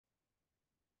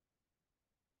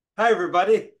Hi,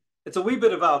 everybody. It's a wee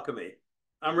bit of alchemy.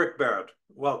 I'm Rick Barrett.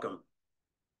 Welcome.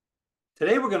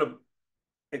 Today, we're going to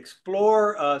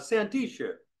explore Santi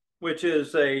Shi, which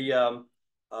is uh,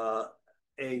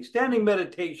 a standing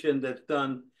meditation that's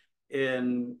done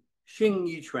in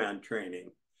Xingyiquan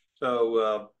training.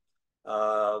 So,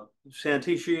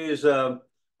 Santi Shi is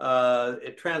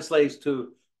it translates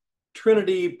to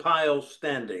Trinity Pile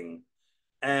Standing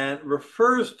and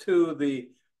refers to the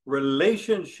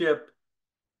relationship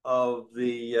of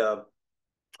the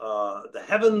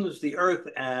heavens, the earth,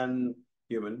 and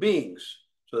human beings.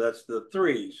 So that's the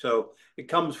three. So it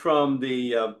comes from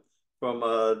the from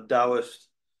a Taoist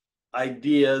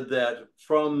idea that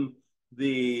from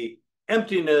the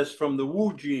emptiness, from the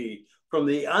wuji, from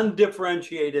the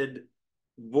undifferentiated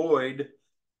void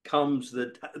comes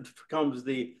the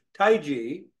Tai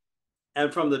Chi,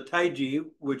 and from the Tai Chi,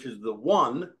 which is the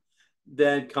one,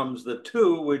 then comes the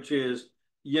two, which is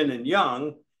yin and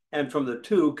yang, and from the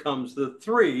two comes the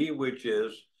three, which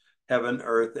is heaven,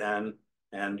 earth,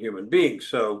 and human beings.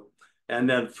 So, and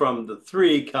then from the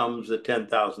three comes the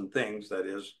 10,000 things, that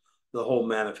is the whole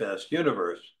manifest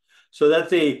universe. So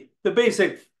that's the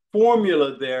basic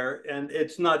formula there, and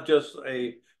it's not just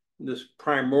a this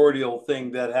primordial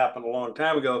thing that happened a long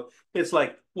time ago. It's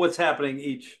like what's happening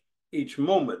each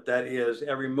moment. That is,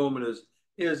 every moment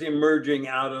is emerging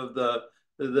out of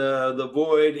the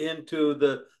void into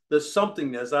the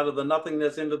somethingness, out of the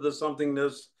nothingness into the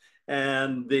somethingness,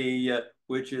 and the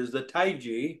which is the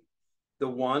taiji, the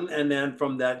one, and then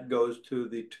from that goes to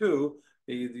the two.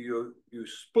 You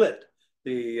split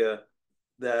the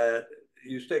that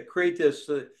you create this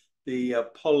the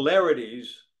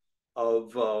polarities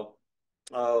of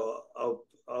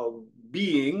of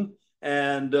being,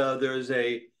 and there's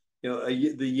the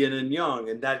yin and yang,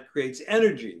 and that creates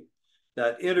energy.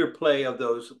 That interplay of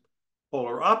those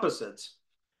polar opposites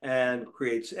and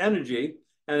creates energy,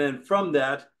 and then from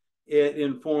that it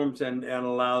informs and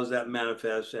allows that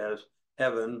manifest as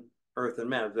heaven, earth, and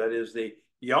man. That is the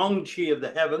yang qi of the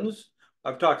heavens.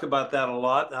 I've talked about that a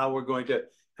lot. How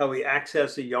we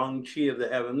access the yang qi of the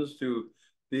heavens through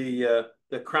the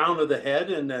crown of the head,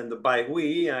 and then the bai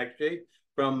hui, actually,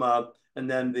 from and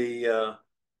then the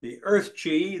earth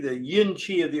chi, the yin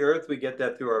chi of the earth. We get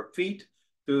that through our feet,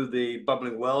 through the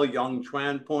bubbling well yang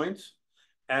chuan points,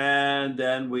 and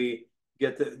then we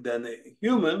get the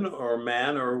human or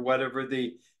man or whatever,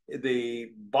 the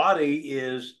body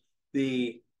is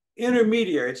the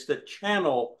intermediary. It's the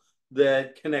channel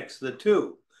that connects the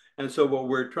two. And so what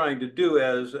we're trying to do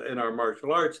as in our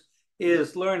martial arts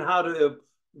is learn how to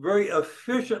very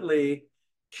efficiently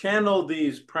channel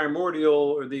these primordial,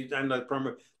 or these, I'm not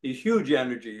primordial, these huge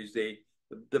energies,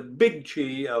 the big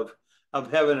chi of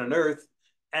heaven and earth,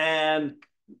 and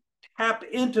tap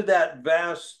into that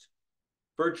vast,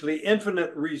 virtually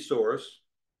infinite resource,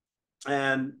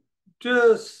 and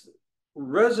just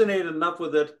resonate enough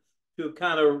with it to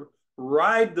kind of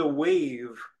ride the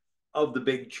wave of the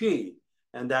big chi.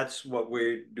 And that's what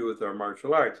we do with our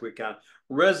martial arts. We kind of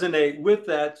resonate with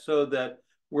that so that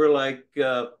we're like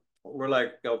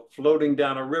floating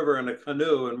down a river in a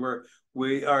canoe, and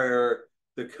we are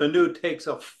the canoe takes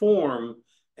a form,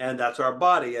 and that's our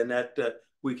body, and that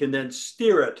we can then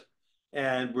steer it,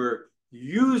 and we're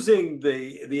using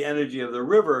the energy of the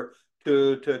river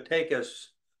to take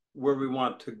us where we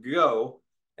want to go,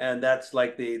 and that's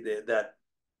like the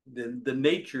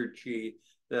nature chi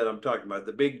that I'm talking about,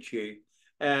 the big chi,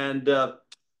 and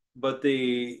but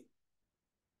the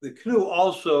canoe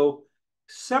also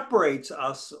separates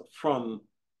us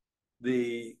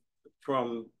the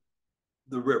from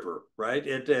the river, right?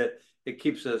 It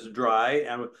keeps us dry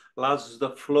and allows us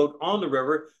to float on the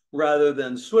river rather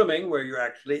than swimming, where you're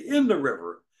actually in the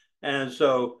river. And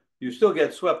so you still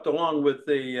get swept along with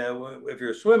the if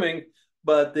you're swimming,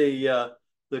 but the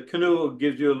canoe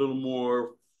gives you a little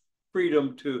more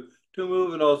freedom to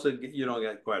move, and also you don't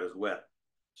get quite as wet.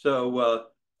 So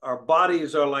our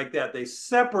bodies are like that. They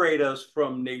separate us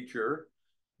from nature,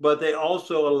 but they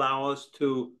also allow us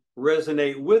to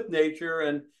resonate with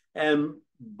nature and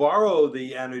borrow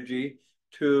the energy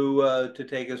to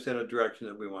take us in a direction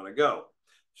that we want to go.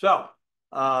 So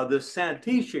the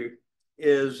Santi Shi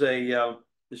is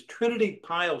this Trinity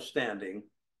Pile Standing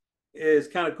is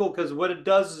kind of cool, because what it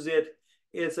does is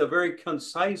it's a very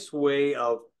concise way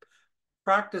of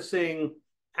practicing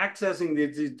accessing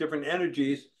these different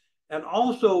energies, and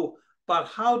also about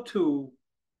how to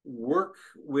work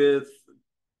with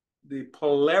the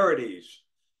polarities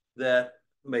that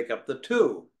make up the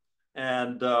two.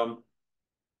 And I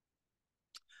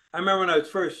remember when I was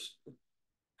first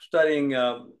studying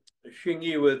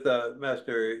Xingyi with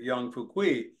Master Yang Fu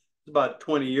Kui, about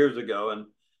 20 years ago,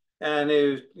 And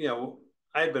it was,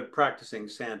 I'd been practicing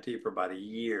Santi for about a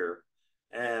year,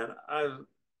 and I was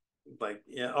like,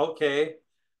 yeah, okay.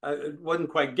 I wasn't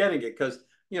quite getting it because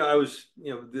I was,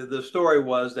 the story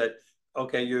was that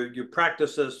okay, you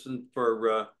practice this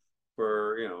for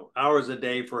hours a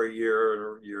day for a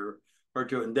year or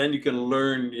two, and then you can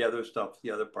learn the other stuff,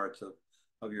 the other parts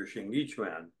of your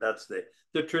Xingyiquan. That's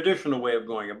the traditional way of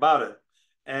going about it.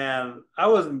 And I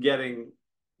wasn't getting,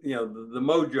 the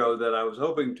mojo that I was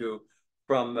hoping to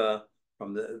from the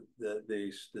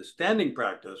standing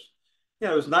practice.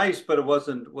 Yeah, it was nice, but it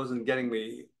wasn't getting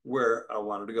me where I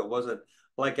wanted to go. It wasn't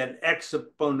like an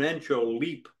exponential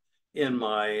leap in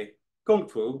my kung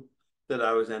fu that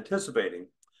I was anticipating.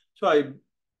 So I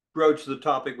broached the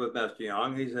topic with Master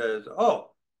Yang. He says,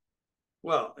 "Oh,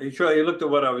 well," he looked at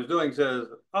what I was doing. Says,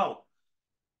 "Oh,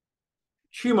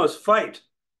 she must fight."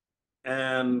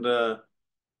 And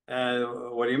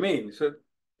what do you mean? He said,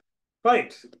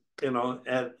 "Fight," and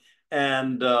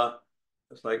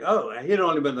it's like, oh, he'd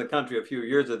only been in the country a few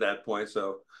years at that point,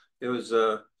 so it was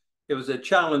it was a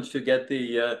challenge to get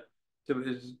to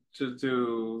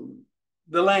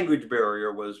the language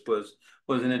barrier was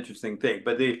an interesting thing,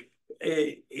 but it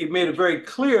made it very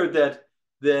clear that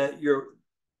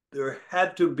there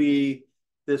had to be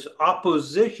this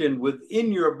opposition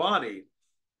within your body,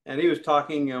 and he was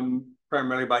talking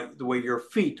primarily about the way your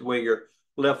feet, the way your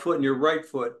left foot and your right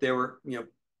foot, they were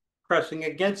pressing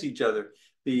against each other.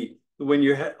 The When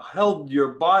you held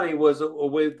your body was a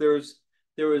way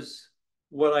there was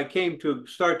what I came to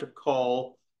start to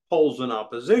call poles in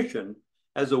opposition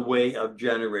as a way of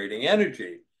generating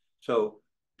energy. So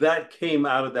that came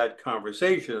out of that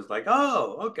conversation. It's like,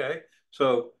 oh, okay.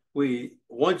 So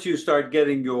once you start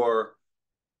getting your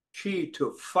chi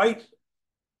to fight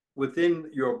within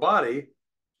your body,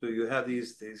 so you have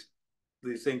these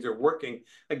things are working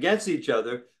against each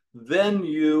other, then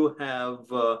you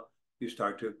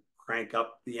start to crank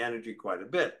up the energy quite a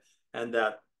bit, and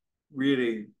that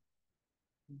really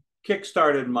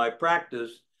kick-started my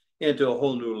practice into a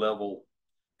whole new level,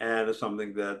 and it's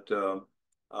something that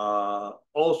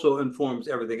also informs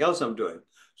everything else I'm doing.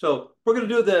 So we're going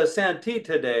to do the Santi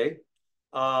today,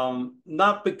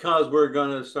 not because we're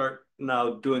going to start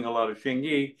now doing a lot of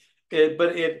Xingyi,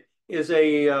 but it is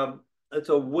it's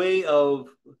a way of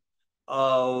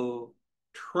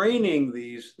training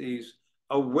these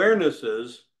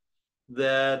awarenesses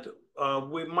that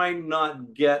we might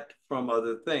not get from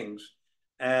other things.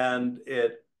 And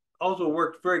it also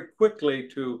worked very quickly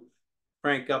to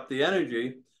crank up the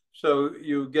energy. So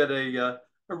you get a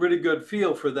really good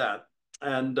feel for that.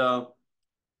 And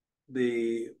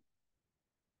the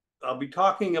I'll be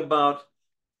talking about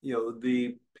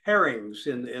the pairings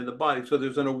in the body. So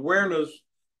there's an awareness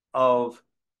of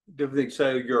different things.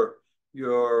 So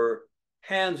your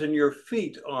hands and your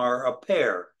feet are a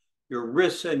pair. Your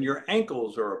wrists and your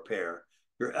ankles are a pair.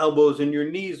 Your elbows and your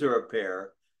knees are a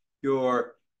pair.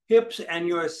 Your hips and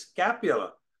your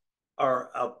scapula are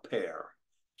a pair.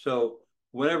 So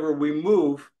whenever we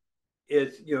move,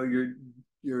 it's if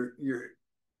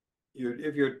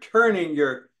you're turning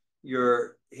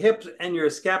your hips and your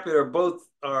scapula both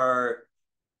are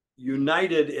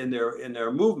united in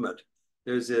their movement.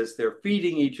 They're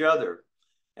feeding each other,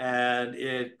 and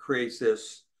it creates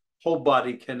this whole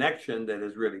body connection that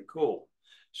is really cool.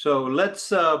 So let's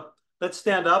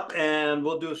stand up and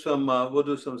we'll do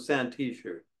some Santi Shi.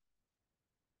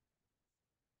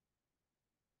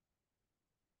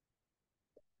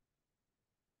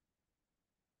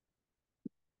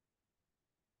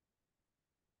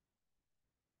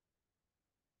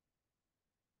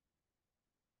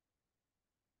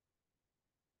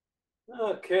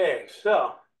 Okay,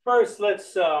 so first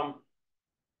let's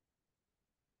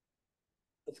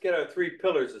get our three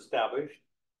pillars established.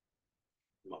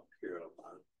 Come up here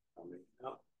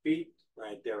oh, feet,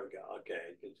 right there we go. Okay,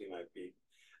 you can see my feet.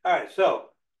 All right, so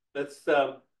let's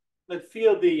feel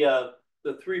the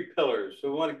three pillars. So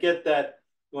we want to get that.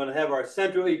 We want to have our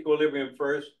central equilibrium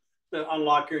first. Then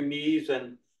unlock your knees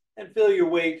and feel your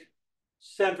weight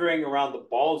centering around the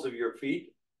balls of your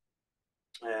feet,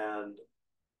 and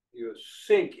you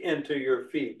sink into your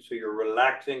feet. So you're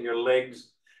relaxing your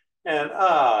legs, and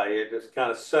you're just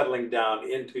kind of settling down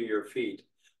into your feet.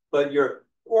 But you're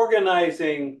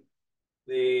organizing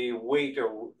the weight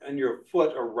and your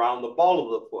foot around the ball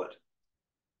of the foot.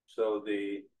 So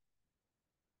the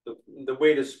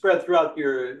weight is spread throughout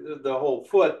the whole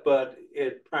foot, but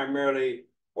it primarily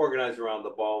organized around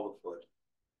the ball of the foot.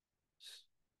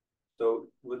 So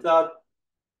without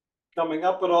coming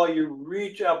up at all, you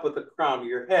reach up with the crown of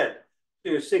your head.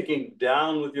 So you're sinking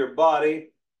down with your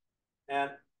body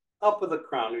and up with the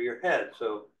crown of your head.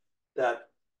 So that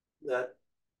that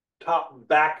top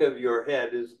back of your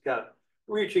head is kind of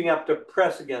reaching up to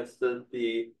press against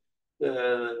the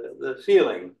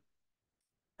ceiling.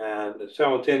 And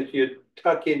simultaneously, you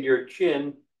tuck in your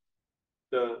chin,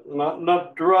 so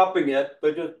not dropping it,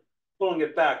 but just pulling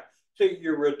it back. So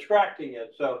you're retracting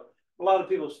it. So a lot of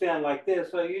people stand like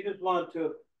this. So you just want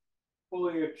to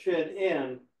pull your chin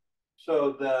in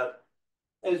so that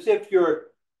as if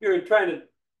you're trying to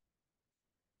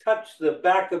touch the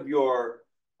back of your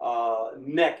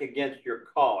neck against your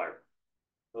collar.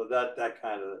 So that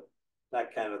kind of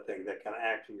thing, that kind of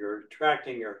action. You're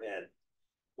retracting your head.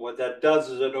 What that does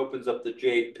is it opens up the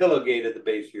jade pillow gate at the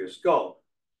base of your skull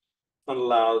and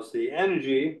allows the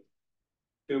energy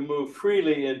to move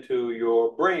freely into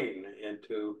your brain,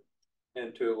 into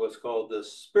what's called the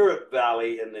spirit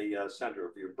valley in the center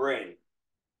of your brain.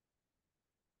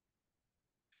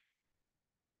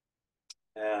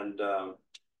 And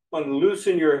want to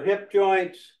loosen your hip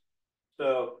joints.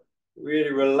 So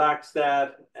really relax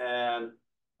that and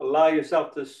allow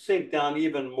yourself to sink down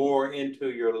even more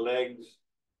into your legs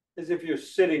as if you're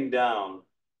sitting down.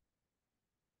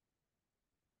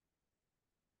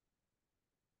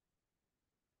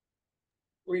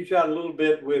 Reach out a little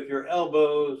bit with your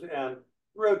elbows and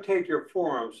rotate your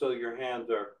forearms so your hands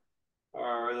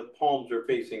the palms are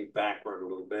facing backward a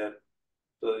little bit.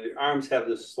 So the arms have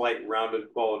this slight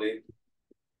rounded quality.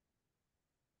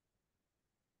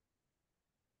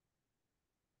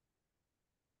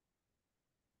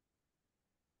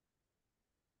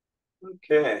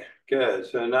 Okay, good.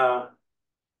 So now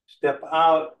step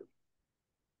out.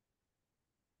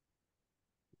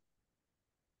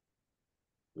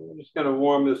 We're just going to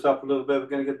warm this up a little bit. We're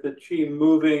going to get the chi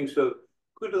moving. So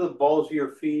go to the balls of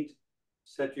your feet,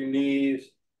 set your knees,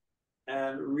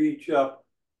 and reach up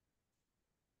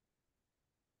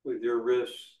with your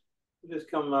wrists. Just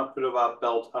come up at about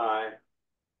belt high,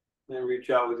 and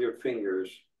reach out with your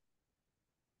fingers.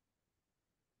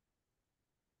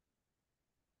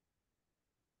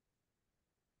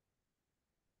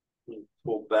 And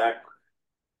pull back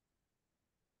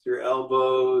with your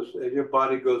elbows as your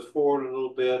body goes forward a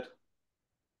little bit,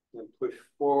 and push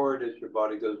forward as your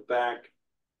body goes back.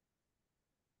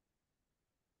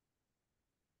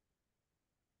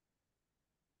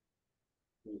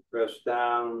 And press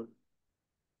down.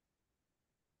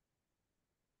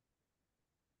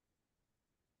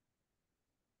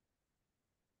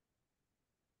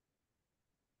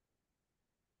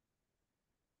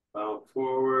 Bow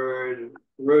forward.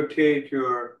 Rotate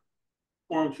your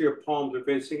arms, your palms are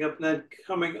facing up, and then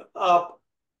coming up,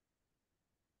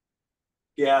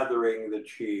 gathering the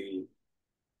chi,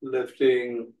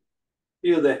 lifting.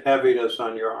 Feel the heaviness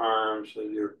on your arms as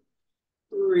you're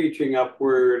reaching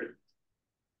upward.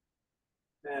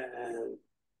 And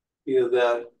feel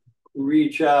that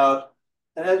reach out.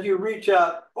 And as you reach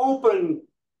out, open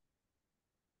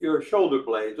your shoulder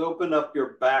blades, open up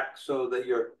your back so that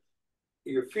you're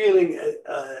feeling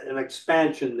an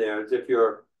expansion there, as if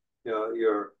you're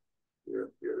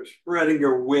spreading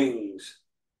your wings.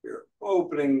 You're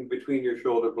opening between your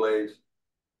shoulder blades.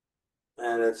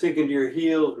 And then sink into your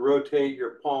heels, rotate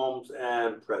your palms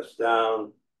and press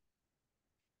down.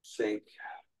 Sink.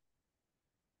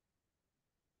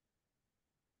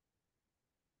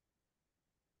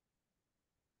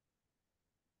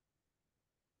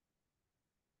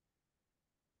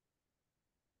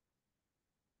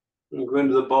 And go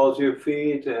into the balls of your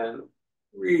feet and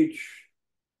reach.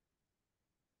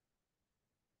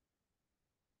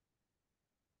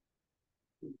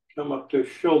 Come up to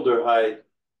shoulder height.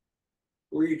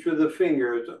 Reach with the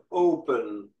fingers,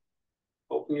 open.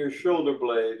 Open your shoulder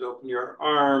blades, open your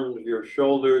arms, your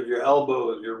shoulders, your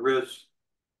elbows, your wrists,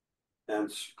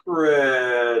 and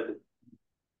spread.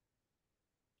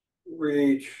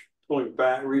 Reach, pulling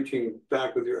back, reaching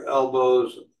back with your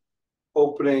elbows,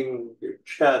 opening your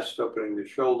chest, opening the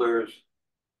shoulders,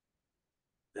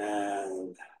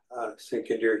 and sink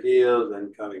into your heels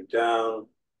and coming down.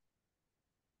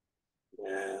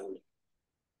 And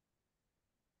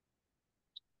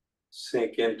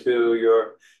sink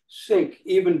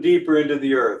even deeper into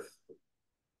the earth,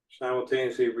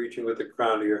 simultaneously reaching with the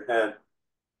crown of your head.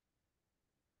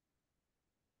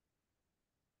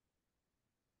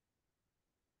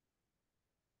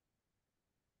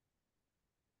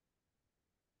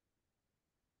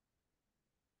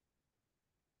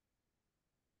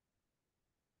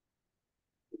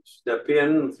 Step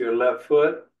in with your left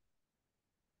foot.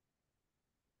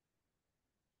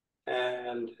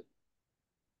 And I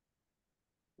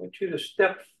want you to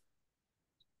step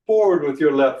forward with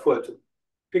your left foot.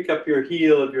 Pick up your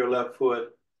heel of your left foot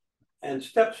and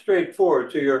step straight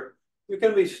forward. So you're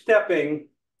going to be stepping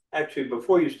actually,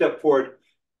 before you step forward,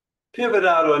 pivot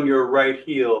out on your right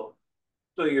heel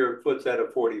so your foot's at a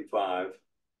 45.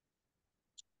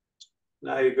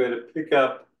 Now you're going to pick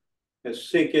up and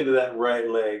sink into that right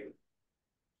leg,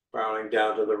 rounding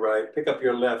down to the right. Pick up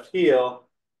your left heel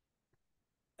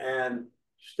and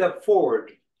step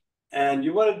forward. And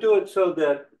you want to do it so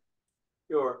that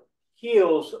your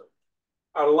heels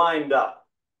are lined up.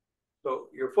 So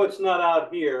your foot's not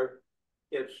out here.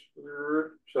 It's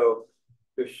so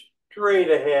you're straight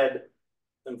ahead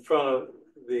in front of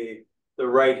the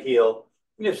right heel.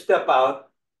 And you step out.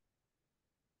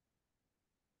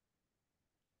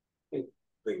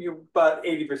 Bring you about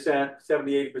 80%,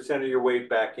 70, 80% of your weight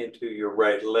back into your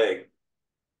right leg.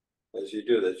 As you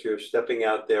do this, you're stepping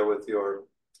out there with your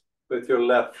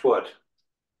left foot.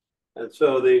 And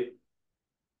so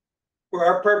for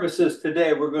our purposes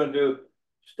today, we're going to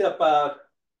step out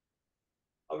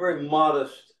a very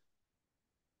modest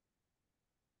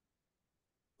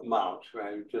amount,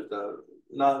 right? Just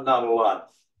not a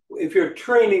lot. If you're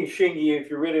training Xingyi,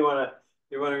 if you really want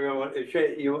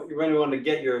to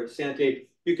get your Santi,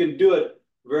 you can do it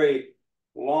very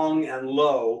long and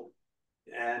low,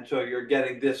 and so you're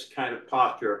getting this kind of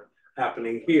posture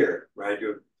happening here, right?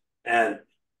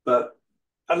 But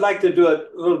I'd like to do it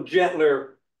a little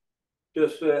gentler,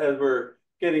 just as we're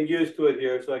getting used to it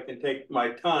here, so I can take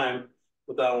my time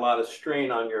without a lot of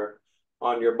strain on your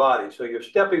body. So you're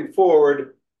stepping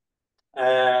forward,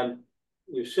 and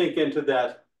you sink into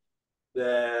that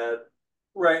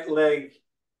right leg,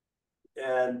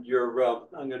 and you're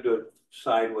I'm going to do it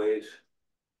sideways.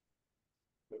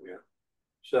 Yeah.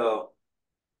 So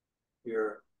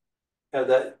your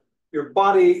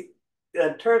body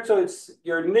turns, so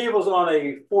your navel's on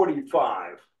a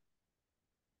 45.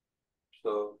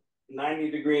 So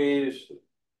 90 degrees,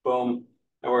 boom,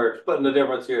 and we're splitting the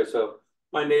difference here. So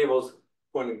my navel's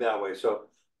pointing that way. So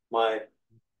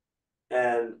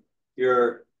and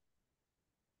your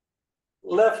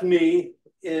left knee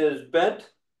is bent,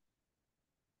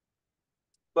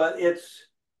 but it's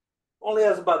only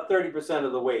has about 30%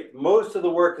 of the weight. Most of the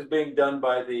work is being done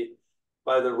by the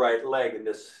right leg in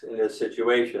this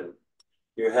situation.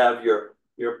 You have your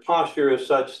posture is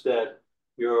such that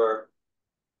your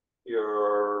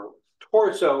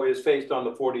torso is faced on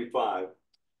the 45.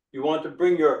 You want to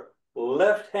bring your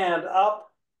left hand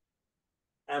up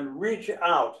and reach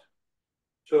out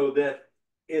so that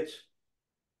it's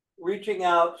reaching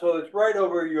out, so it's right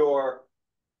over your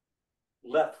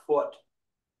left foot,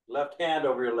 left hand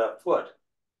over your left foot.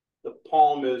 The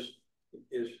palm is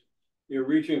you're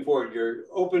reaching forward. You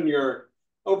open your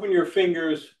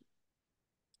fingers,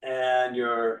 and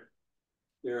your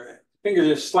fingers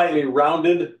are slightly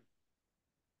rounded.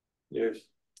 So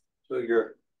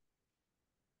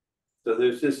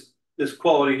there's this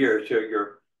quality here. So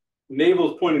your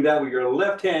navel's pointing that way. Your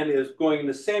left hand is going in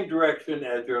the same direction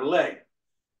as your leg.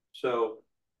 So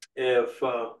if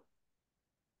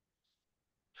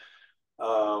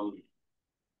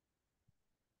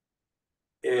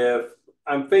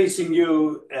I'm facing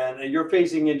you and you're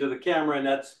facing into the camera,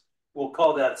 and we'll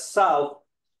call that south,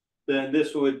 then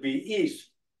this would be east.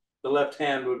 The left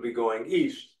hand would be going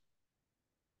east.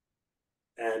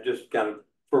 And just kind of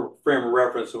for frame of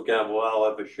reference, so I'll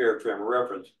have a shared frame of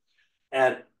reference.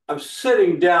 And I'm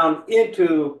sitting down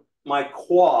into my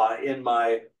quad in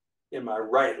my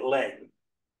right leg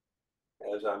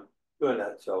as I'm doing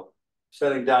that. So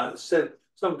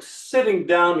I'm sitting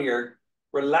down here,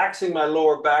 relaxing my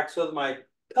lower back so that my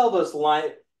pelvis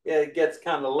line gets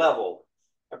kind of level.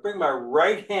 I bring my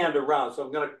right hand around, so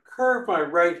I'm going to curve my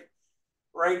right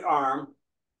arm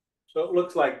so it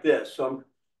looks like this. So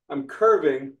I'm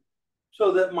curving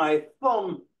so that my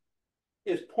thumb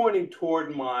is pointing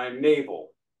toward my navel.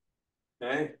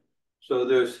 Okay, so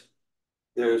there's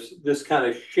this kind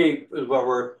of shape is what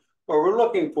we're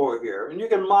looking for here, and you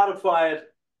can modify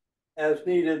it as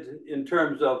needed in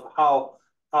terms of how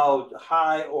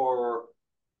high or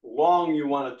long you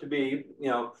want it to be.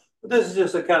 But this is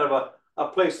just a kind of a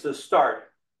place to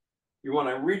start. You want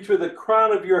to reach with the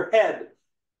crown of your head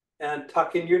and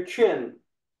tuck in your chin,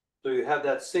 so you have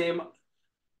that same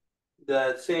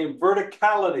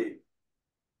verticality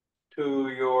to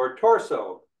your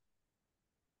torso.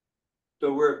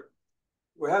 So we're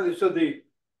having, so the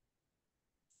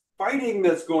fighting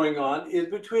that's going on is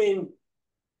between,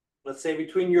 let's say,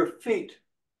 between your feet.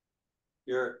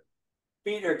 Your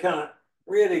feet are kind of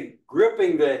really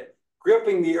gripping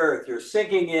the earth. You're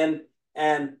sinking in,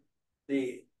 and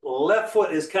the left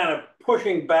foot is kind of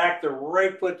pushing back, the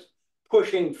right foot's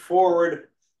pushing forward,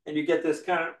 and you get this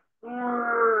kind of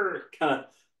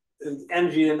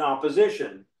energy in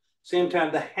opposition. Same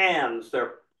time, the hands,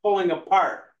 they're pulling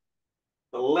apart.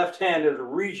 The left hand is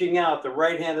reaching out. The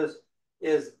right hand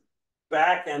is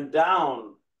back and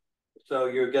down. So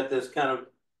you get this kind of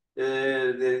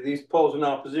these poles in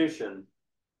opposition.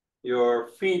 Your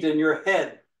feet and your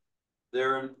head,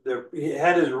 their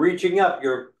head is reaching up.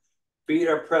 Your feet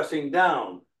are pressing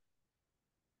down.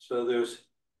 So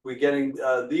we're getting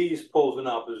these poles in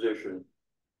opposition.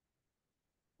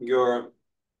 You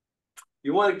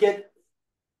want to get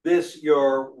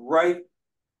your right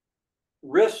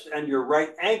wrist and your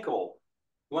right ankle.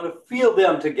 You want to feel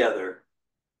them together.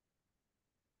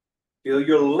 Feel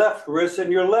your left wrist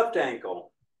and your left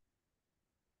ankle.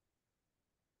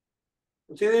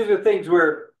 See, these are things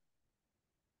where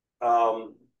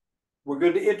we're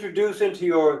going to introduce into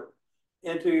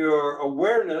your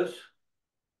awareness,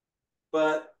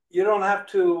 but you don't have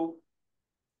to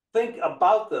think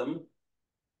about them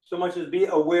so much as be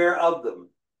aware of them.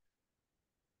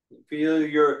 Feel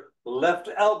your left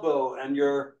elbow and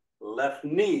your left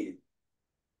knee.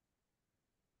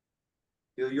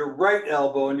 Feel your right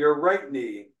elbow and your right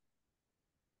knee.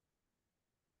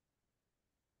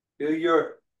 Feel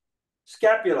your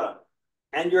scapula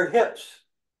and your hips.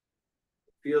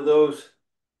 Feel those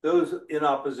in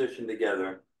opposition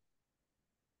together.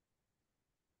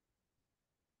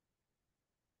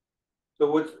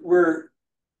 So we're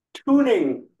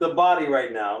tuning the body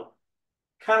right now,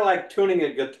 kind of like tuning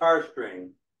a guitar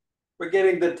string. We're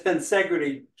getting the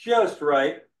tensegrity just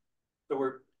right. So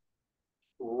we're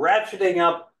ratcheting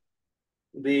up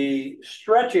the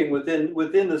stretching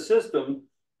within the system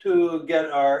to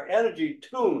get our energy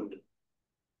tuned.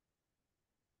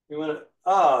 You want to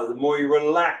the more you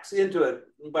relax into it.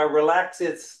 By relax,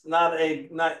 it's not a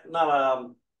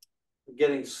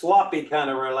getting sloppy kind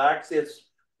of relax. It's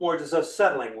more just a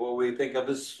settling, what we think of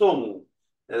as sung,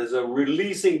 as a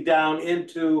releasing down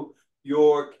into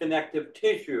your connective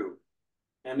tissue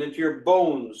and into your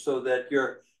bones, so that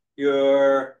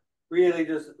you're really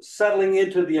just settling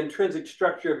into the intrinsic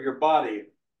structure of your body.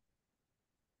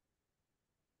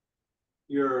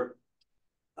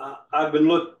 I've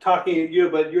been talking at you,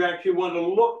 but you actually want to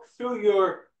look through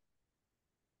your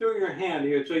hand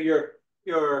here. So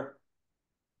your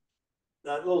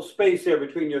that little space there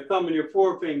between your thumb and your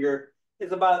forefinger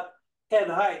is about head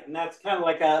height, and that's kind of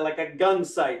like a gun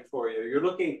sight for you. You're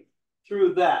looking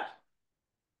through that.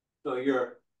 So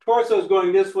your torso is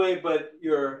going this way, but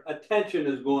your attention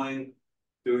is going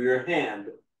through your hand.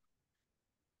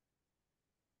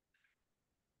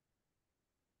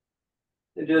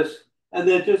 And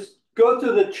then just go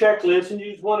through the checklist, and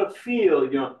you just want to feel,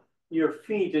 your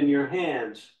feet and your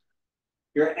hands,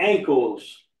 your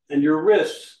ankles and your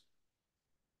wrists,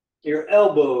 your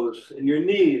elbows and your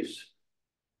knees,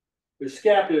 your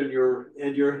scapula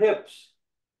and your hips.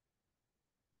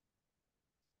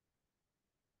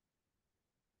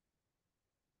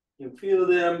 And feel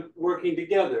them working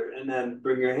together. And then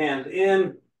bring your hands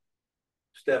in,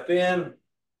 step in.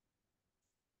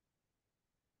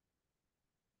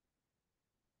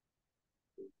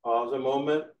 Pause a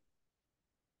moment.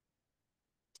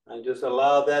 And just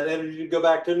allow that energy to go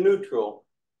back to neutral.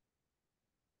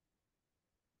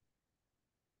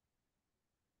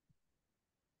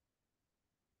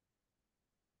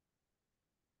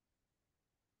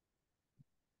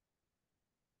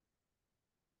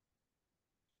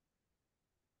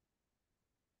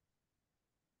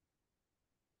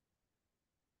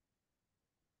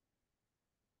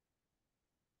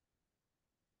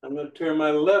 I'm going to turn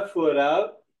my left foot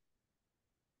out.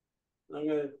 I'm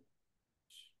going to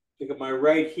pick up my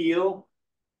right heel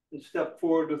and step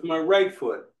forward with my right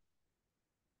foot.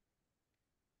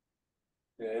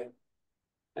 Okay.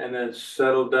 And then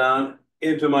settle down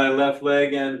into my left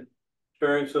leg and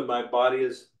turn so my body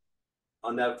is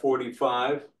on that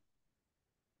 45.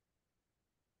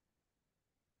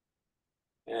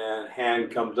 And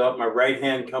hand comes up, my right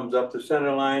hand comes up the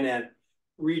center line and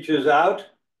reaches out.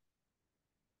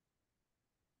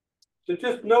 So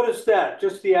just notice that,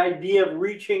 just the idea of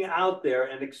reaching out there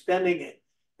and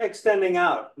extending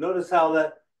out. Notice how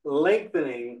that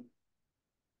lengthening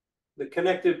the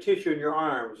connective tissue in your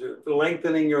arms,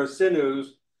 lengthening your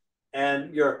sinews,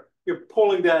 and you're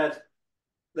pulling that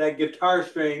guitar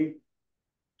string,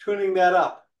 tuning that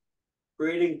up,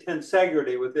 creating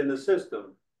tensegrity within the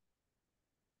system.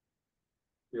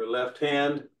 Your left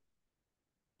hand,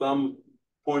 thumb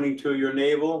pointing to your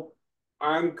navel,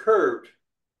 arm curved.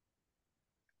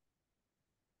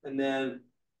 And then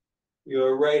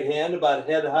your right hand about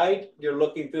head height, you're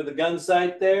looking through the gun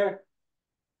sight there.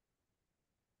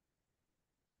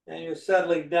 And you're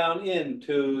settling down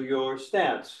into your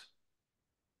stance.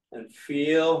 And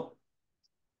feel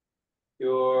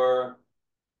your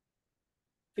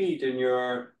feet and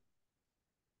your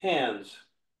hands.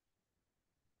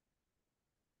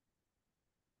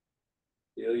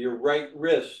 Feel your right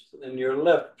wrist and your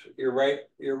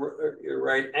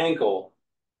right ankle.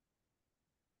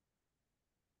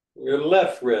 Your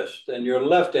left wrist and your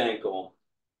left ankle.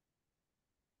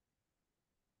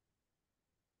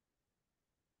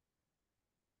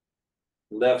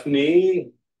 Left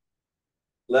knee,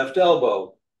 left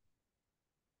elbow.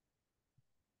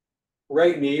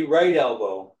 Right knee, right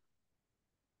elbow.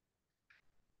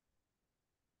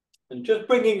 And just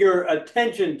bringing your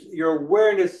attention, your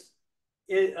awareness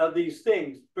of these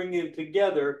things, bringing it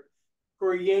together,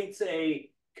 creates a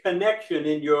connection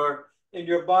in your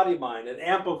body mind. It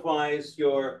amplifies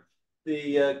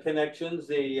the connections,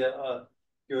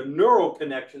 your neural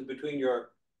connections between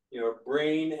your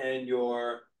brain and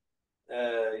your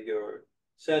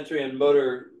sensory and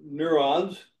motor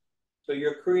neurons. So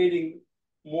you're creating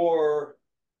more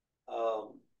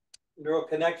neural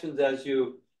connections as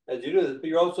you do this, but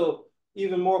you're also,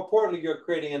 even more importantly, you're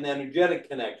creating an energetic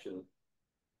connection.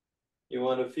 You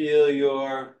want to feel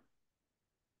your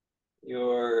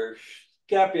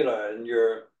scapula and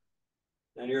your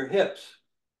hips.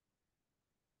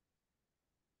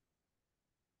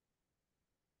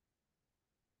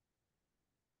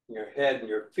 Your head and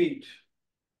your feet.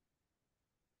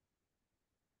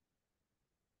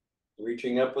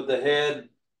 Reaching up with the head,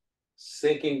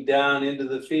 sinking down into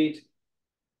the feet,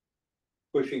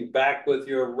 pushing back with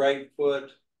your right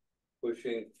foot,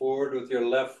 pushing forward with your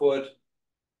left foot.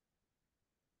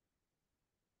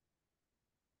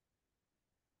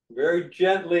 Very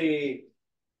gently,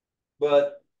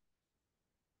 but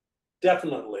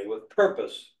definitely with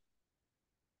purpose.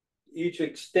 Each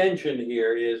extension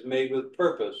here is made with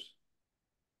purpose.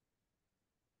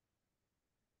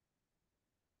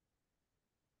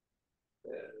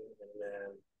 And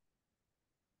then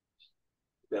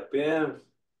step in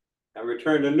and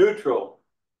return to neutral.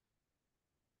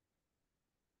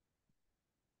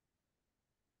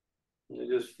 And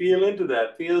just feel into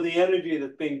that. Feel the energy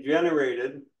that's being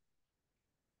generated.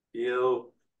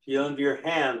 Feel into your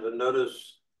hands and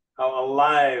notice how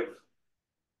alive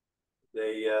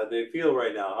they feel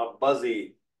right now, how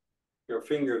buzzy your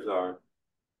fingers are.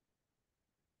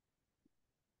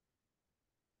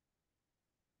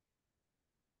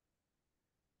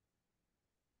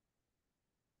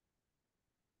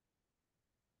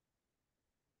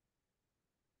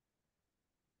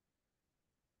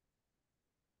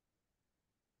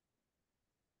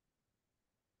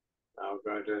 Now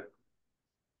we're going to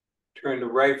turn the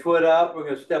right foot out. We're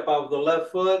going to step out with the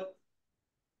left foot.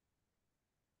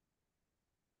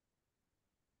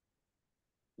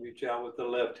 Reach out with the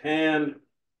left hand,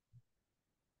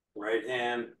 right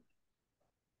hand,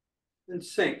 and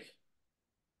sink.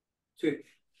 So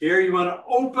here you want to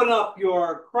open up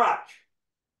your crotch.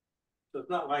 So it's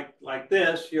not like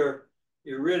this. You're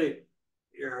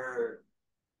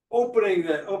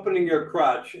opening your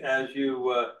crotch as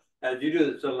you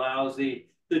do this. Allows the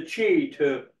chi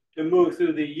to move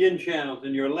through the yin channels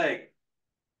in your leg.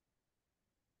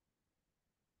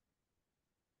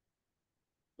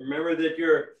 Remember that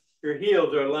your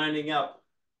heels are lining up.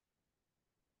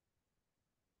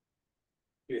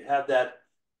 You have that.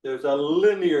 There's a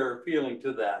linear feeling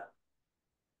to that.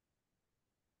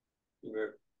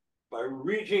 By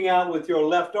reaching out with your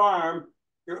left arm,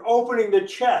 you're opening the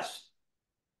chest.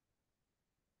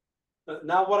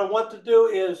 Now what I want to do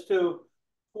is to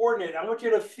coordinate. I want you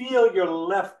to feel your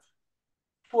left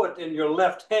foot in your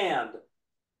left hand.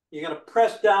 You're going to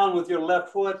press down with your left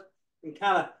foot and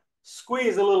kind of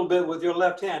squeeze a little bit with your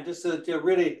left hand, just so that you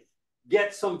really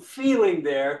get some feeling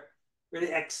there,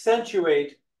 really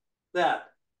accentuate that.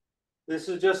 This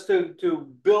is just to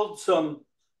build some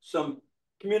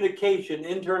communication,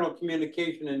 internal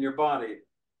communication in your body.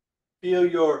 Feel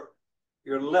your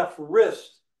left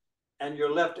wrist and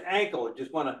your left ankle. You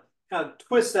just want to kind of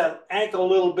twist that ankle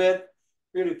a little bit.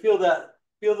 Really feel the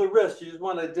wrist. You just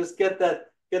want to just get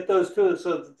those two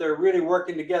so that they're really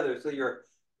working together. So you're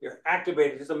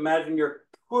activated. Just imagine you're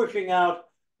pushing out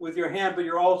with your hand, but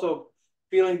you're also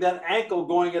feeling that ankle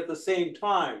going at the same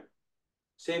time.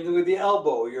 Same thing with the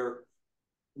elbow. You're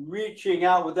reaching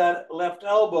out with that left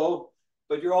elbow,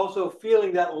 but you're also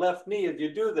feeling that left knee as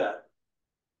you do that.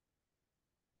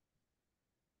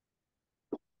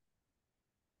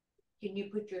 Can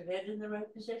you put your head in the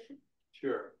right position?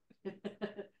 Sure.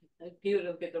 People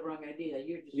don't get the wrong idea.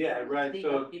 You're just right.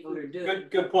 So people are doing.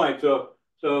 Good point. So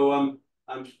I'm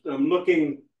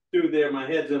looking through there. My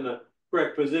head's in the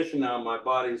correct position now. My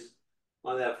body's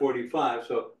on that 45.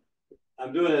 So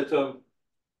I'm doing it. So I'm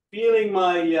feeling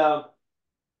my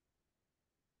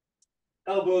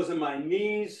elbows and my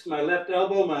knees, my left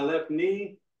elbow, my left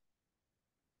knee.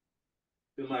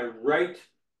 to my right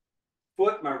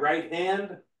foot, my right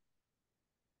hand,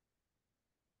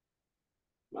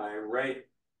 my right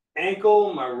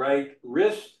ankle, my right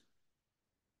wrist.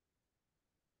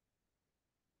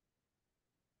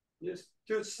 Just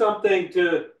do something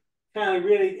to kind of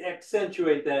really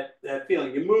accentuate that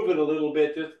feeling. You move it a little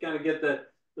bit, just kind of get the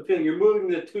feeling. You're moving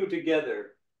the two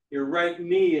together. Your right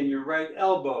knee and your right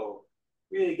elbow.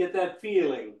 Really get that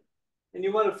feeling. And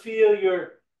you want to feel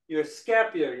your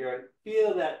scapula,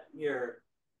 feel that your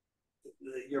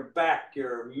back,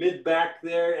 your mid back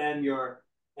there, and your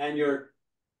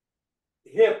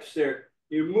hips there.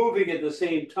 You're moving at the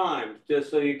same time, just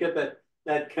so you get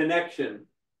that connection.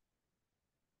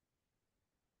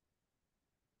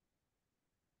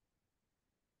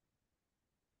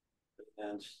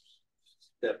 And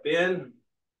step in.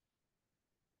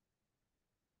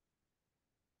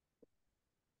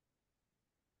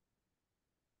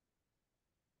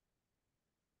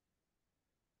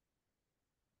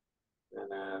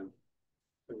 And then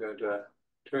we're going to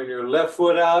turn your left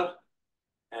foot out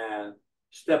and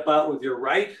step out with your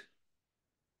right.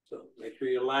 So make sure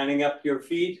you're lining up your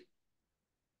feet.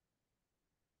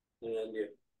 And then you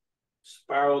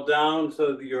spiral down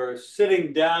so that you're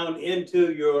sitting down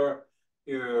into your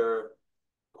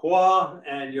quad,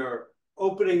 and you're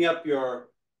opening up your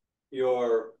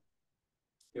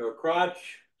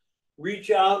crotch.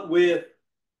 Reach out with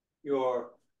your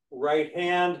right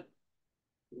hand.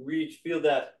 Feel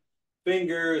that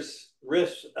fingers,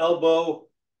 wrist, elbow.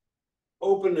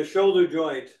 Open the shoulder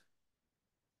joint.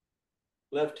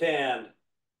 Left hand.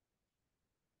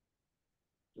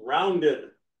 Rounded.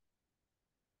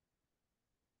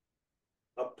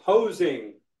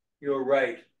 Opposing your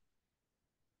right.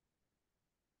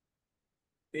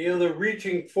 Feel the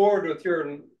reaching forward with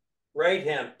your right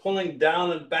hand, pulling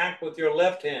down and back with your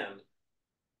left hand.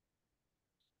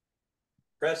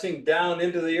 Pressing down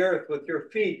into the earth with your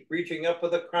feet, reaching up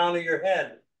with the crown of your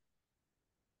head.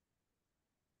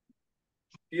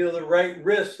 Feel the right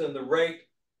wrist and the right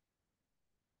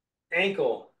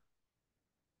ankle.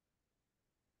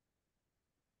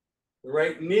 The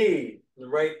right knee, the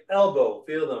right elbow.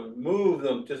 Feel them, move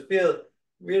them. Just feel,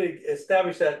 really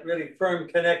establish that really firm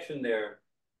connection there.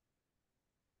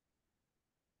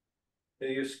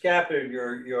 Your scapula,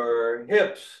 your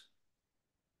hips.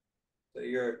 So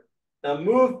now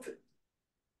move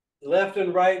left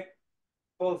and right,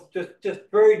 both just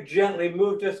very gently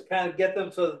move, just kind of get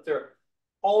them so that they're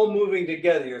all moving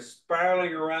together. You're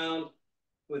spiraling around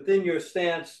within your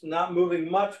stance, not moving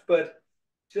much, but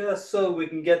just so we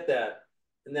can get that.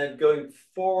 And then going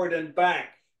forward and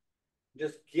back,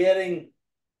 just getting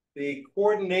the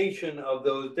coordination of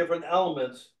those different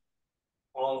elements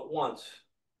all at once.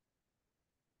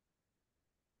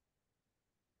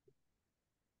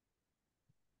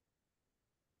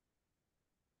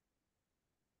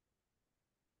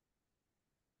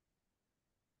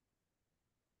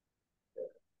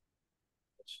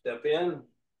 Step in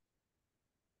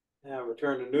and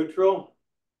return to neutral.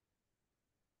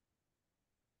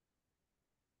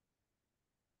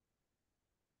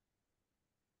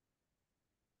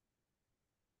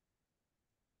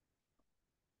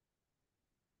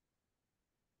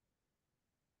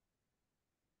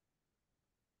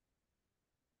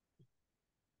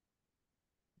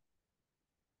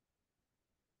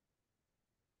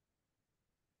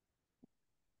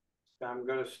 I'm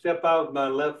going to step out with my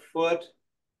left foot,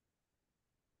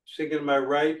 sink in my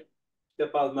right,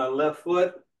 step out with my left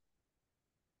foot,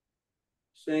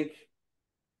 sink,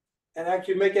 and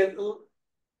actually make it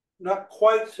not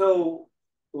quite so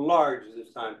large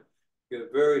this time. It's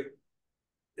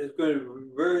going to be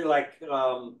very like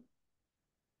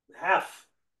half.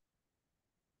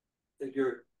 As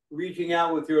you're reaching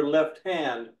out with your left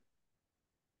hand,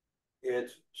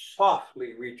 it's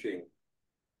softly reaching.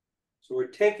 So we're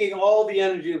taking all the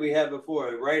energy we had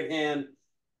before, the right hand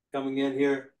coming in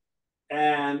here,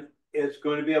 and it's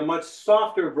going to be a much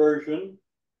softer version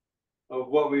of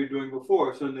what we were doing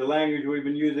before. So in the language we've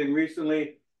been using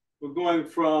recently, we're going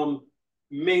from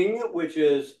Ming, which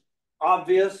is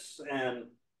obvious and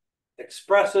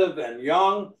expressive and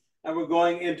young, and we're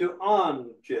going into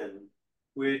Anjin,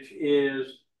 which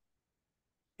is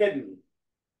hidden.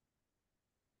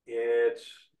 It's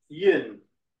yin,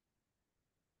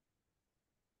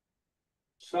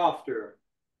 softer.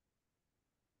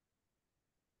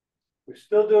 We're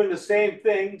still doing the same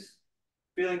things,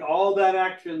 feeling all that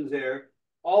actions there,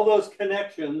 all those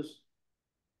connections,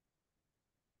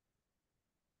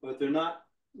 but they're not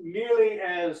nearly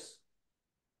as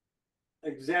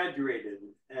exaggerated,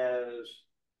 as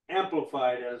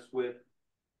amplified as with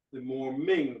the more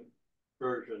Ming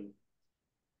version.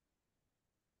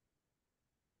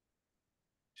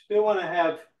 still want to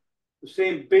have the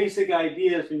same basic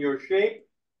ideas in your shape,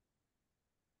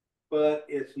 but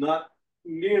it's not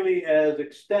nearly as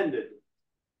extended.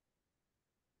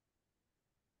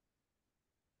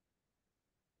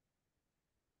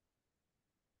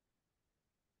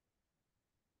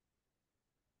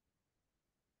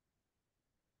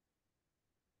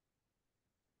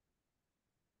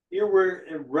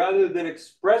 Here rather than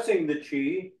expressing the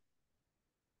chi,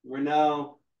 we're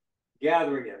now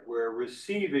gathering it. We're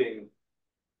receiving.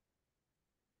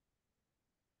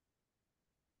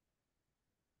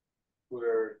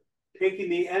 We're taking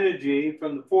the energy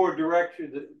from the four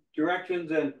directions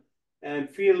and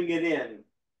feeling it in.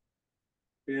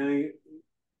 Feeling,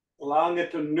 allowing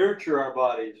it to nurture our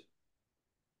bodies.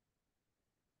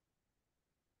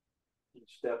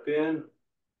 Step in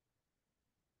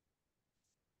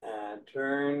and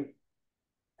turn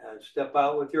and step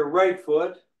out with your right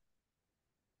foot,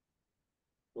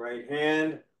 right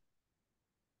hand,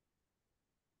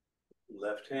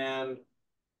 left hand,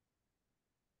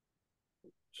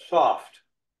 soft.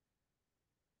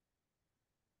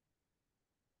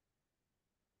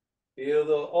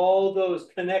 Feel all those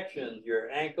connections,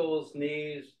 your ankles,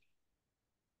 knees,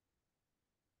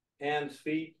 hands,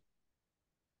 feet,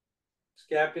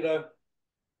 scapula,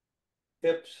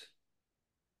 hips.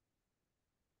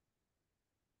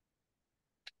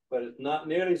 But it's not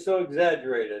nearly so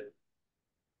exaggerated.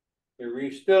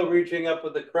 You're still reaching up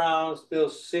with the crown, still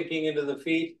sinking into the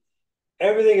feet.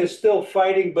 Everything is still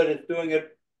fighting, but it's doing it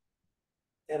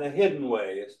in a hidden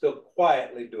way. It's still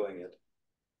quietly doing it.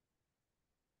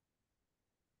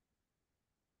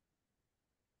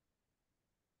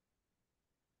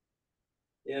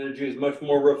 The energy is much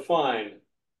more refined.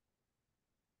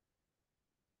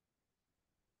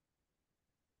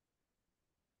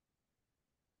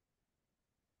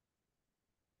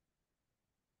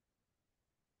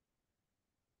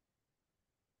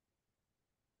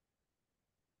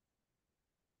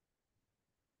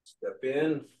 Step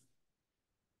in.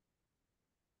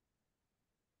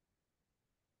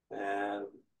 And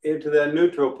into that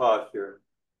neutral posture.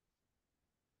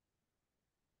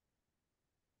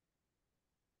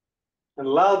 And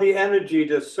allow the energy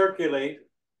to circulate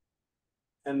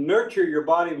and nurture your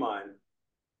body mind.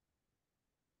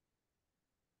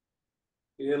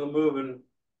 Feel it moving.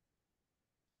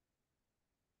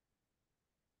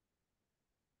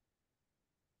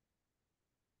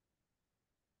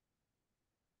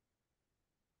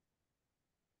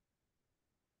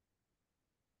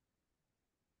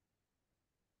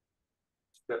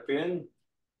 Step in.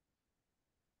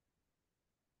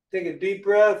 Take a deep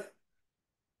breath.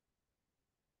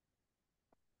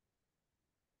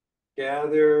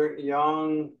 Gather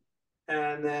yang,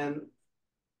 and then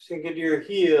sink into your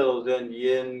heels and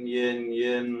yin, yin,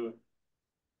 yin.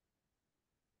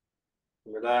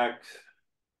 Relax.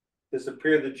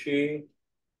 Disappear the chi.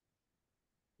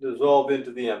 Dissolve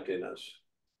into the emptiness.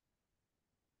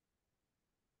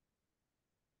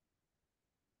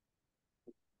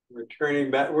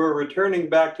 Returning back, we're returning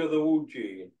back to the Wu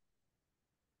Ji.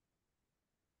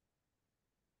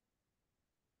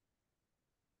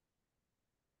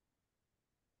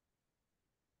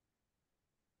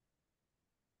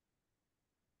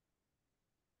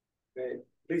 Okay,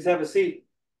 please have a seat.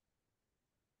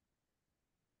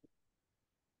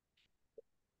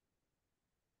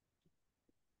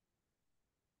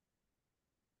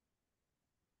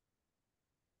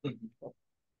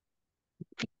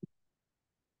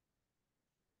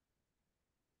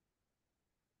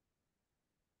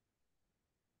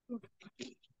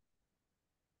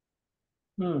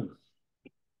 Hmm.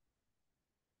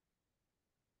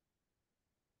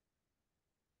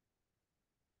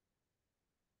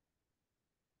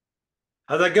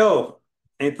 How'd that go?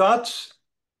 Any thoughts?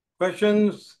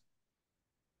 Questions?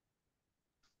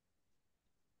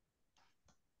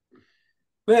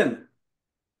 Lynn?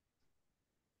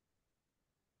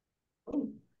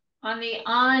 On the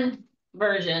on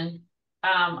version,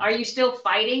 are you still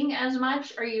fighting as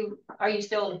much? Are you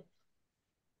still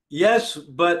Yes,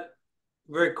 but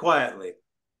very quietly.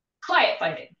 quiet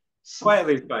fighting?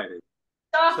 Quietly fighting.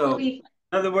 So, Softly.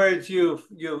 in other words, you've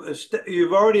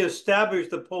already established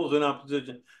the poles in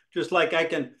opposition. Just like I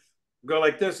can go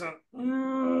like this, and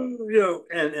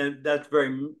and that's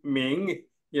very Ming,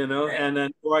 Right. and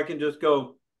then or I can just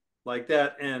go like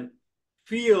that and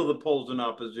feel the poles in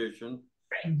opposition,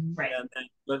 Right.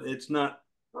 but it's not.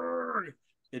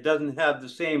 It doesn't have the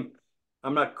same.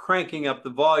 I'm not cranking up the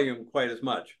volume quite as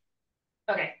much.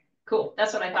 Okay, cool.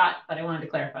 That's what I thought, but I wanted to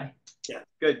clarify. Yeah,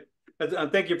 good.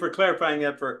 Thank you for clarifying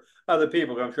that for other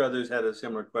people. I'm sure others had a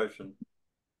similar question.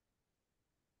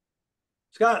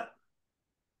 Scott.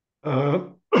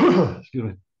 Excuse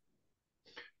me.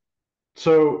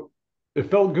 So it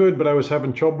felt good, but I was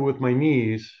having trouble with my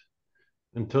knees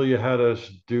until you had us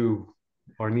do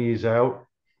our knees out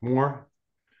more.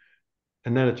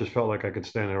 And then it just felt like I could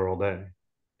stand there all day.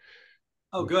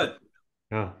 Oh, good,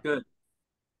 Yeah. good.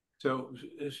 So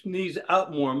sneeze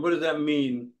out more. And what does that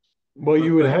mean? Well,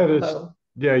 you would But had us,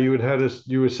 yeah, you would had us,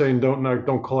 you were saying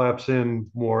don't collapse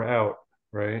in more out,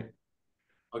 right?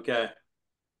 okay.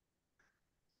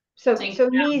 So, Think so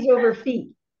knees over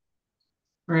feet.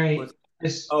 Right.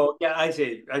 What's, oh, yeah, I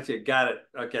see. I see. Got it.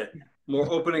 Okay. More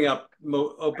opening up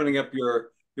your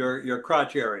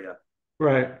crotch area.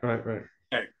 Right, right, right.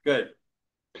 Okay, good.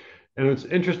 And it's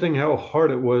interesting how hard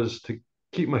it was to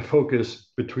keep my focus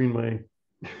between my,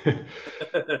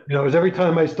 as every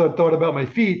time thought about my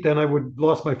feet, then I would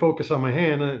lost my focus on my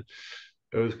hand. And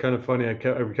it was kind of funny. I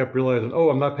kept realizing,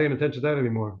 oh, I'm not paying attention to that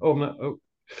anymore. Oh, I'm not. Oh,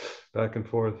 back and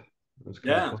forth. It was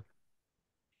kind of Yeah. fun.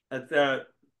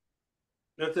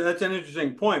 That's that's an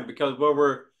interesting point because what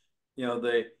we're,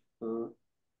 the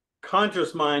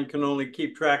conscious mind can only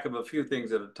keep track of a few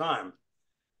things at a time.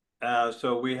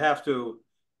 So we have to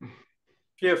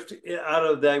shift out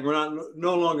of that. We're not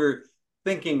no longer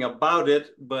thinking about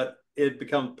it, but it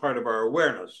becomes part of our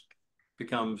awareness.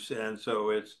 And so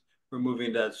we're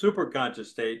moving to that super conscious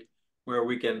state where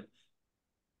we can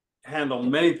handle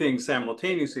many things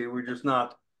simultaneously. We're just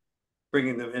not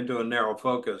bringing them into a narrow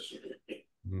focus.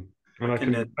 Mhm. And I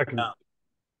Condense can, I can, down.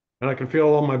 and I can feel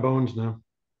all my bones now.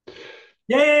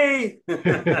 Yay!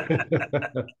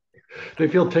 They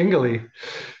feel tingly.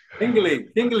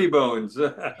 Tingly bones.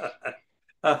 You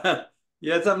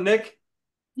had something, Nick?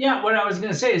 Yeah, what I was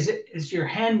going to say is your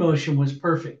hand motion was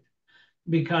perfect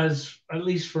because, at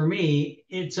least for me,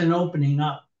 it's an opening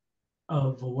up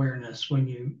of awareness when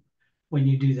you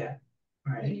do that,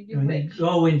 right? When you do When you which?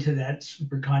 go into that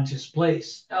super conscious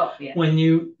place. Oh, yeah. When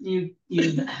you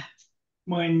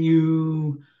when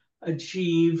you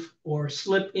achieve or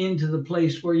slip into the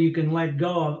place where you can let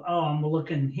go of, oh, I'm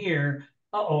looking here.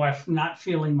 Oh, I'm not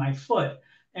feeling my foot.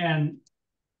 And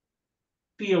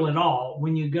feel it all.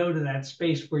 When you go to that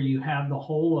space where you have the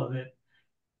whole of it,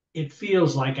 it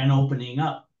feels like an opening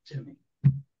up to me.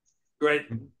 Great.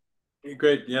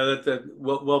 Great. Yeah, that's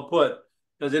well put.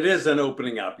 Because it is an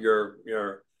opening up. Your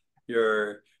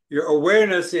your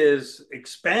awareness is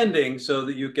expanding so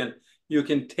that you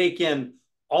can take in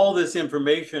all this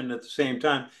information at the same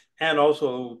time and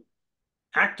also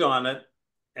act on it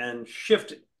and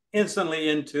shift instantly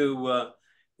into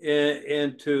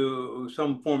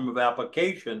some form of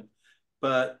application.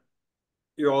 But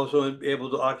you're also able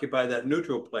to occupy that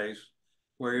neutral place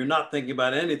where you're not thinking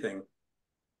about anything.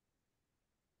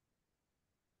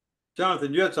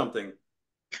 Jonathan, you had something.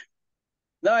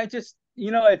 No, I just,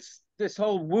 it's this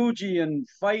whole Wuji and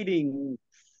fighting.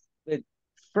 It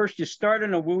first you start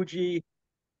in a Wuji,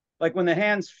 like when the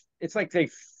hands, it's like they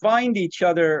find each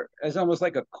other as almost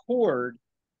like a chord,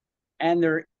 and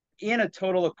they're in a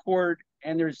total accord,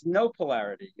 and there's no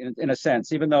polarity in a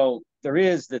sense, even though there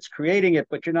is that's creating it,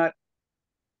 but you're not.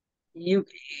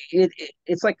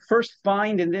 It's like first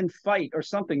find and then fight or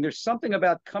something. There's something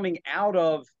about coming out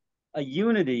of a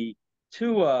unity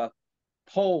to a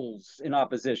poles in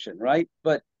opposition, right?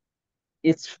 But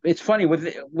it's funny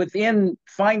within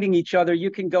finding each other,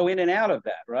 you can go in and out of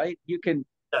that, right? Yes,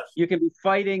 You can be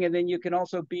fighting, and then you can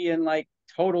also be in like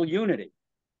total unity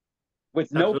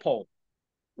with no absolutely, pole,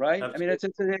 right? I mean,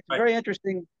 absolutely. it's Right. very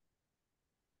interesting.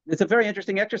 It's a very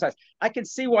interesting exercise. I can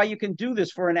see why you can do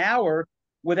this for an hour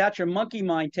without your monkey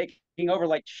mind taking over.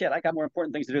 Like, shit, I got more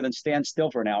important things to do than stand still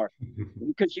for an hour,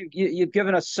 because you've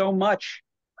given us so much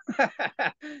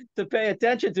to pay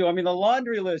attention to. I mean, the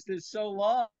laundry list is so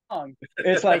long.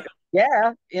 It's like,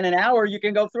 yeah, in an hour you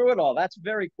can go through it all. That's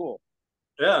very cool.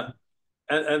 Yeah,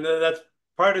 and that's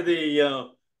part of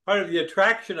the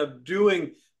attraction of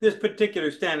doing this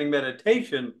particular standing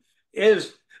meditation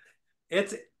is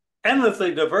it's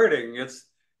endlessly diverting. It's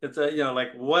a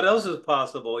like what else is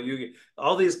possible? You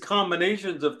all these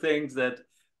combinations of things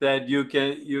that you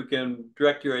can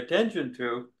direct your attention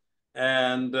to,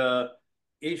 and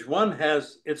each one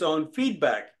has its own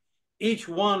feedback. Each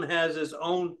one has its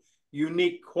own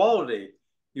unique quality.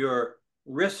 Your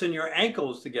wrists and your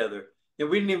ankles together, and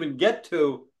we didn't even get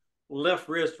to left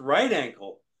wrist, right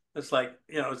ankle. It's like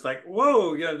it's like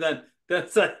whoa,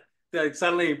 that's like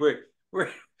suddenly we're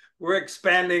we're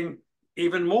expanding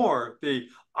even more. The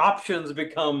options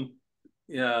become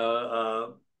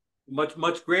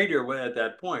much greater at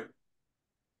that point.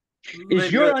 Is Maybe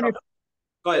your go I'm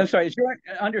ahead. sorry, is your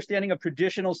understanding of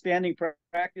traditional standing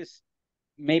practice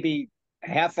maybe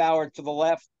half hour to the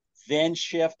left, then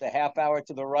shift a half hour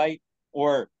to the right,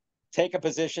 or take a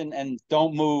position and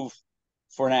don't move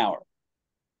for an hour?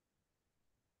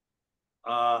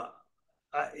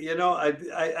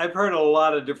 I've heard a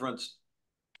lot of different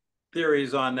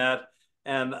theories on that,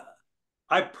 and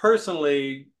I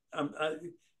personally,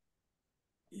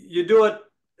 you do it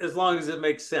as long as it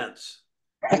makes sense,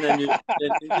 and then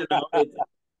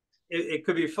it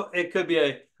could be a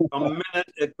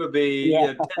minute, it could be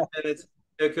 10 minutes,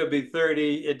 it could be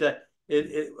 30.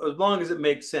 As long as it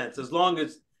makes sense, as long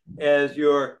as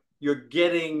you're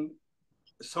getting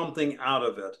something out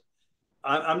of it.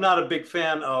 I'm not a big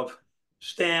fan of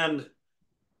stand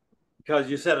because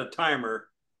you set a timer,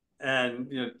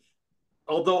 and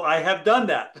although I have done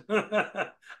that,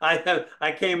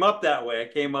 I came up that way. I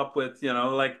came up with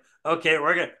like, okay,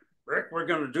 we're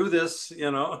gonna do this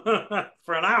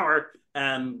for an hour,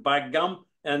 and by gum,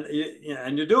 and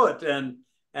you do it,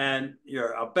 and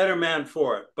you're a better man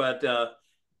for it. But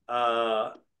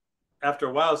after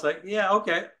a while, it's like, yeah,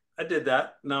 okay, I did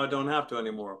that. Now I don't have to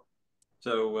anymore.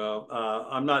 So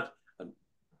I'm not.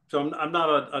 So I'm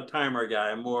not a timer guy.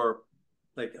 I'm more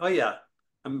like, oh yeah,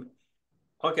 I'm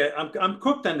okay. I'm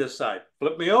cooked on this side.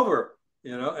 Flip me over,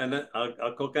 and then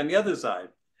I'll cook on the other side.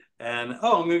 And I'm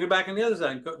gonna go back on the other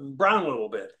side and cook brown a little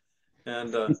bit.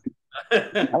 And I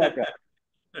like that.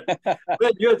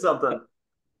 you had something.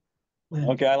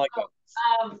 Okay, I like that.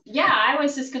 Yeah, I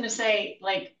was just gonna say,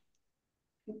 like,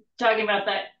 talking about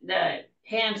the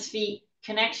hands feet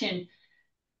connection.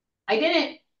 I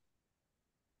didn't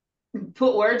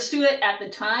put words to it at the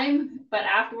time, but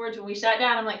afterwards when we sat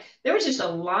down, I'm like, there was just a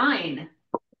line.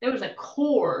 There was a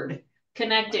cord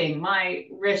connecting my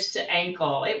wrist to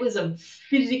ankle. It was a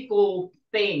physical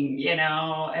thing, It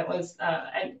was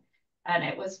and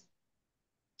it was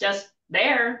just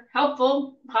there,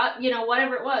 helpful,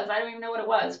 whatever it was. I don't even know what it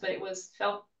was, but it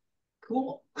felt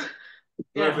cool.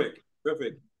 Perfect.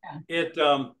 Yeah. It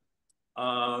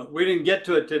we didn't get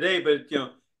to it today, but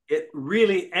it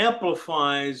really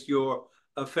amplifies your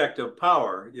effective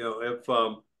power. If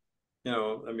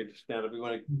let me just stand up. We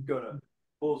want to go to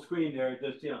full screen there.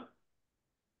 Just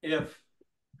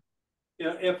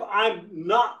if I'm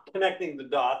not connecting the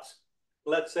dots,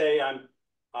 let's say I'm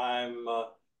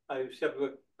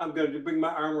going to bring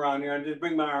my arm around here and just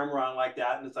bring my arm around like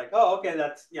that, and it's like, oh, okay,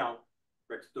 that's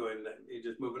Rick's doing that. He's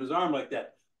just moving his arm like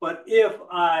that. But if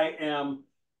I am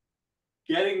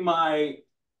getting my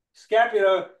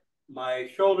scapula, my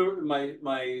shoulder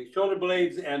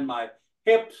blades, and my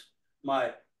hips,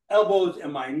 my elbows,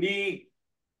 and my knee,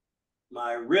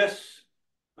 my wrists,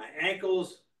 my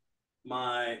ankles,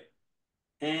 my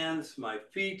hands, my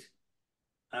feet,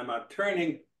 and I'm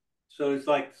turning. So it's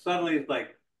like suddenly it's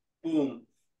like, boom,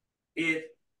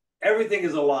 everything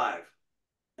is alive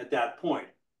at that point.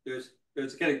 There's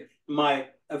getting my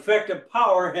effective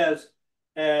power has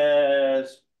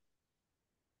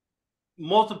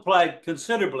multiplied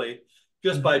considerably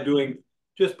just by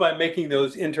making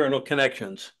those internal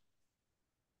connections.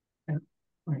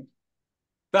 Right.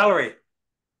 Valerie.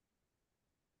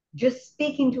 Just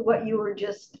speaking to what you were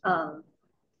just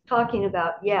talking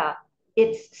about, yeah,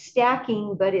 it's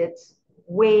stacking, but it's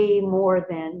way more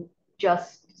than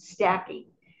just stacking.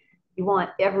 You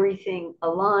want everything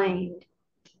aligned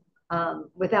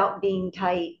without being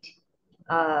tight.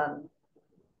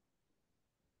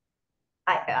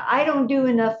 I don't do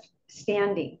enough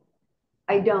standing.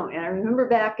 I don't. And I remember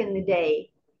back in the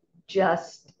day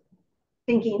just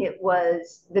thinking it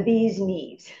was the bee's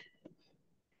knees.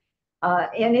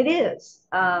 And it is.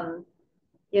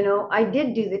 I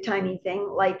did do the timing thing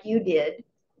like you did.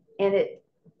 And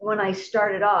when I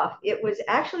started off, it was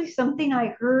actually something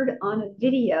I heard on a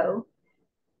video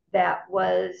that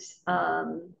was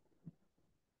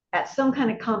at some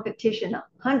kind of competition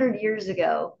 100 years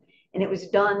ago. And it was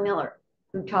Don Miller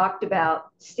who talked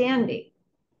about standing.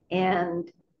 And,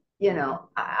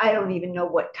 I don't even know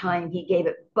what time he gave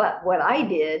it. But what I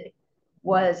did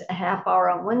was a half hour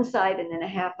on one side and then a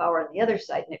half hour on the other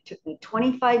side. And it took me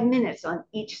 25 minutes on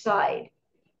each side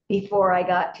before I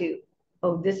got to,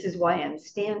 oh, this is why I'm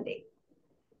standing.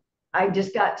 I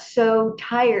just got so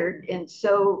tired and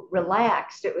so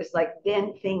relaxed. It was like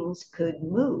then things could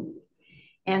move.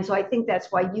 And so I think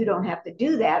that's why you don't have to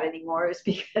do that anymore, is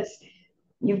because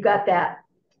you've got that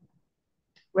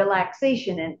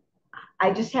relaxation. And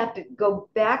I just have to go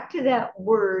back to that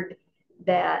word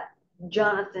that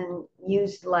Jonathan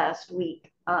used last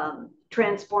week,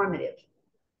 transformative.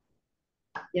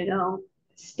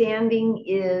 Standing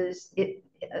is it,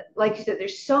 like you said,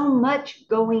 there's so much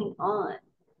going on.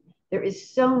 There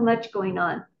is so much going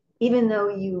on, even though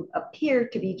you appear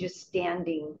to be just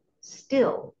standing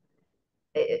still.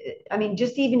 I mean,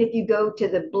 just even if you go to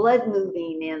the blood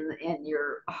moving and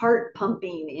your heart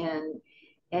pumping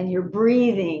and your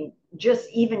breathing, just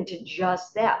even to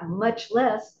just that, much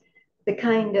less the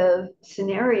kind of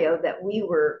scenario that we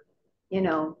were, you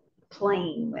know,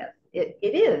 playing with.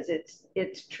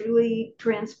 It's truly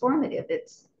transformative.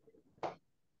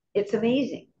 It's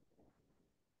amazing.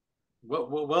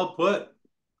 Well put.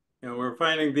 You know, we're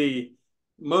finding the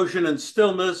motion and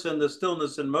stillness and the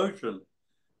stillness and motion,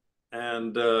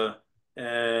 and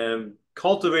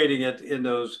cultivating it in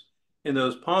those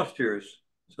postures,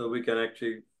 so we can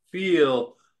actually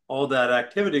feel all that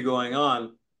activity going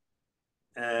on,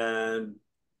 and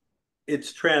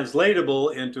it's translatable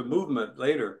into movement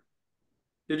later.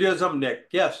 Did you have something, Nick?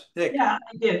 Yes, Nick. Yeah,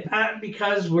 I did.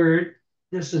 Because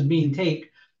this is being taped,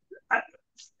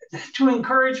 to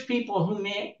encourage people who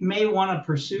may want to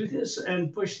pursue this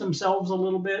and push themselves a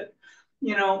little bit.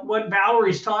 You know, what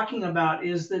Valerie's talking about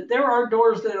is that there are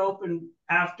doors that open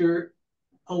after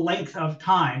a length of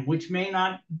time, which may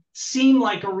not seem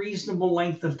like a reasonable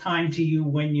length of time to you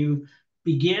when you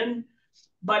begin.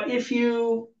 But if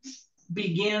you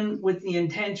begin with the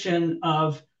intention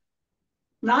of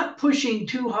not pushing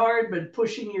too hard, but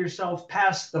pushing yourself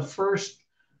past the first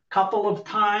couple of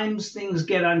times, things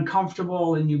get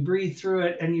uncomfortable and you breathe through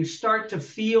it and you start to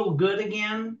feel good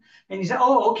again. And you say,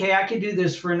 oh, okay, I could do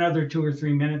this for another 2 or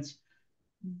 3 minutes.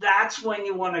 That's when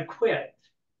you want to quit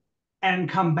and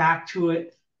come back to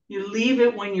it. You leave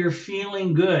it when you're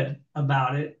feeling good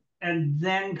about it and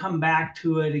then come back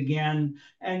to it again.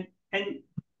 And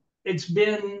it's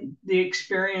been the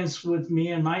experience with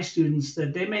me and my students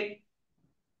that they make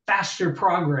faster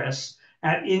progress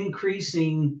at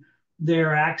increasing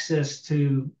their access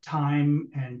to time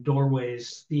and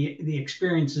doorways, the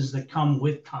experiences that come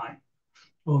with time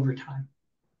over time.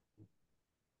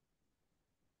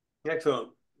 Excellent.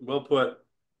 Well put.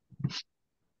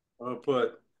 Well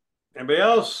put. Anybody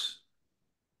else?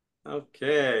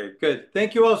 Okay, good.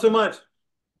 Thank you all so much.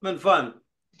 It's been fun.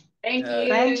 Thank you.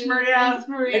 Thanks, Maria. Thanks,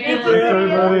 Maria. Thank you, Thanks,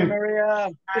 everybody. Maria.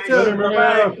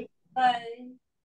 Bye-bye. Bye.